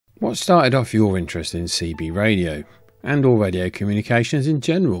What started off your interest in CB radio, and or radio communications in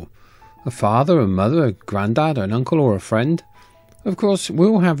general? A father, a mother, a granddad, an uncle or a friend? Of course, we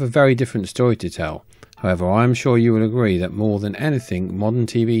all have a very different story to tell. However, I am sure you will agree that more than anything, modern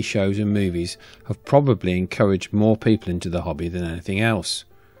TV shows and movies have probably encouraged more people into the hobby than anything else.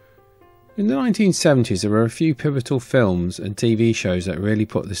 In the 1970s, there were a few pivotal films and TV shows that really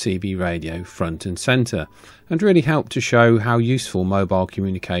put the CB radio front and centre, and really helped to show how useful mobile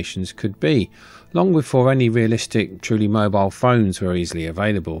communications could be, long before any realistic, truly mobile phones were easily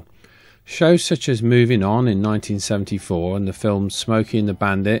available. Shows such as Moving On in 1974 and the films Smokey and the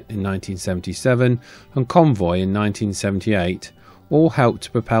Bandit in 1977 and Convoy in 1978 all helped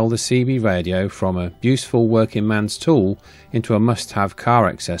to propel the CB radio from a useful working man's tool into a must-have car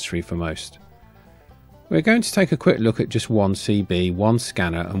accessory for most. We're going to take a quick look at just one CB, one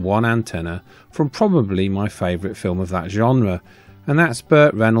scanner and one antenna from probably my favourite film of that genre, and that's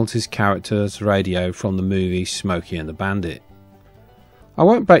Burt Reynolds' character's radio from the movie Smokey and the Bandit. I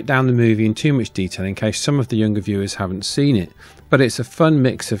won't break down the movie in too much detail in case some of the younger viewers haven't seen it, but it's a fun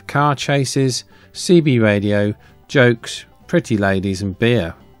mix of car chases, CB radio, jokes, pretty ladies and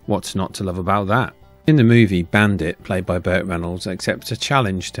beer. What's not to love about that? In the movie, Bandit, played by Burt Reynolds, accepts a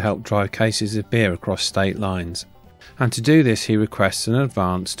challenge to help drive cases of beer across state lines. And to do this, he requests an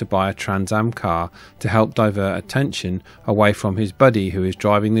advance to buy a Trans Am car to help divert attention away from his buddy who is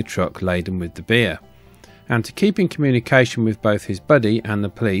driving the truck laden with the beer. And to keep in communication with both his buddy and the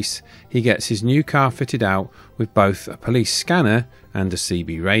police, he gets his new car fitted out with both a police scanner and a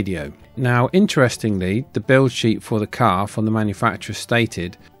CB radio. Now, interestingly, the build sheet for the car from the manufacturer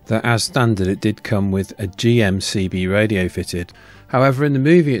stated that as standard it did come with a GM CB radio fitted. However, in the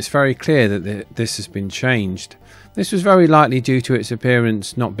movie it's very clear that this has been changed. This was very likely due to its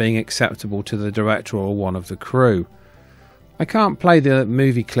appearance not being acceptable to the director or one of the crew. I can't play the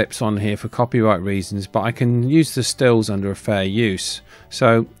movie clips on here for copyright reasons, but I can use the stills under a fair use.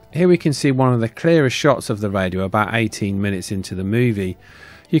 So here we can see one of the clearest shots of the radio about 18 minutes into the movie.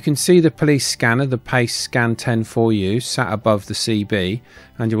 You can see the police scanner, the Pace Scan 10-4U, sat above the CB,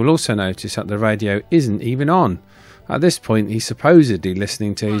 and you will also notice that the radio isn't even on. At this point he's supposedly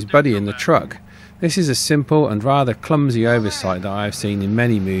listening to his buddy in the truck. This is a simple and rather clumsy oversight that I have seen in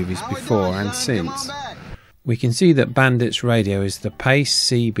many movies before and since. We can see that Bandit's radio is the Pace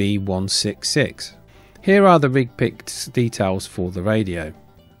CB166. Here are the rig picked details for the radio.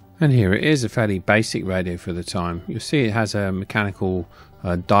 And here it is, a fairly basic radio for the time. You'll see it has a mechanical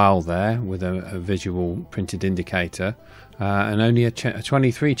dial there with a visual printed indicator, and only a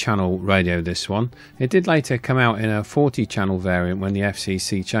 23 channel radio, this one. It did later come out in a 40 channel variant when the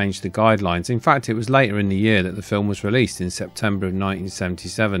FCC changed the guidelines. In fact, it was later in the year that the film was released, in September of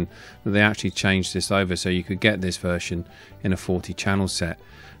 1977, that they actually changed this over so you could get this version in a 40 channel set.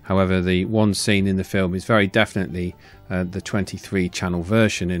 However, the one scene in the film is very definitely the 23 channel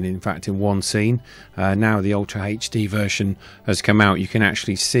version, and in fact in one scene, now the Ultra HD version has come out, you can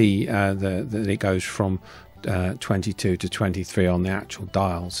actually see that it goes from 22 to 23 on the actual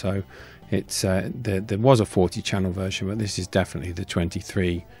dial. So it's there was a 40 channel version, but this is definitely the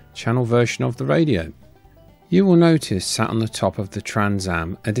 23 channel version of the radio. You will notice sat on the top of the Trans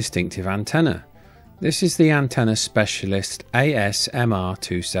Am a distinctive antenna. This is the Antenna Specialist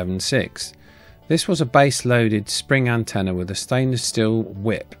ASMR276. This was a base-loaded spring antenna with a stainless steel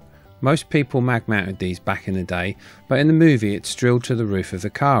whip. Most people mag-mounted these back in the day, but in the movie it's drilled to the roof of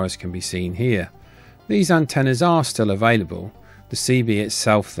the car, as can be seen here. These antennas are still available. The CB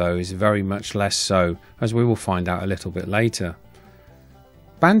itself, though, is very much less so, as we will find out a little bit later.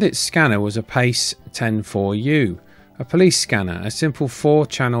 Bandit's scanner was a Pace 10-4U. A police scanner, a simple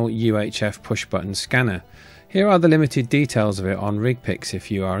 4-channel UHF push-button scanner. Here are the limited details of it on rig pics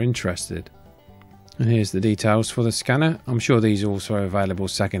if you are interested. And here's the details for the scanner. I'm sure these are also available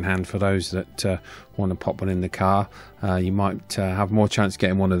second-hand for those that want to pop one in the car. You might have more chance of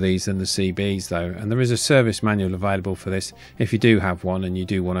getting one of these than the CBs though. And there is a service manual available for this if you do have one and you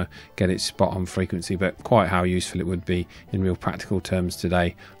do want to get it spot on frequency, but quite how useful it would be in real practical terms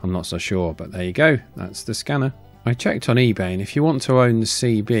today, I'm not so sure. But there you go, that's the scanner. I checked on eBay, and if you want to own the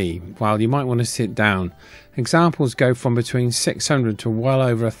CB, well, you might want to sit down. Examples go from between $600 to well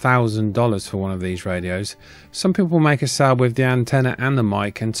over $1,000 for one of these radios. Some people make a sale with the antenna and the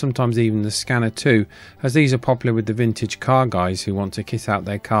mic, and sometimes even the scanner too, as these are popular with the vintage car guys who want to kit out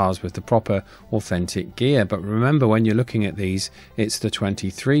their cars with the proper authentic gear. But remember, when you're looking at these, it's the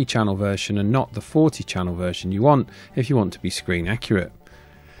 23 channel version and not the 40 channel version you want if you want to be screen accurate.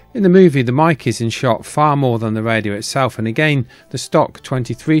 In the movie, the mic is in shot far more than the radio itself, and again the stock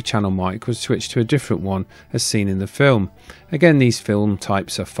 23 channel mic was switched to a different one as seen in the film. Again, these film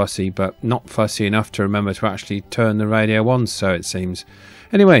types are fussy, but not fussy enough to remember to actually turn the radio on, so it seems.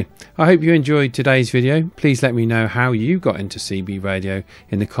 Anyway, I hope you enjoyed today's video. Please let me know how you got into CB radio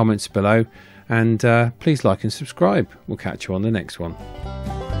in the comments below, and please like and subscribe. We'll catch you on the next one.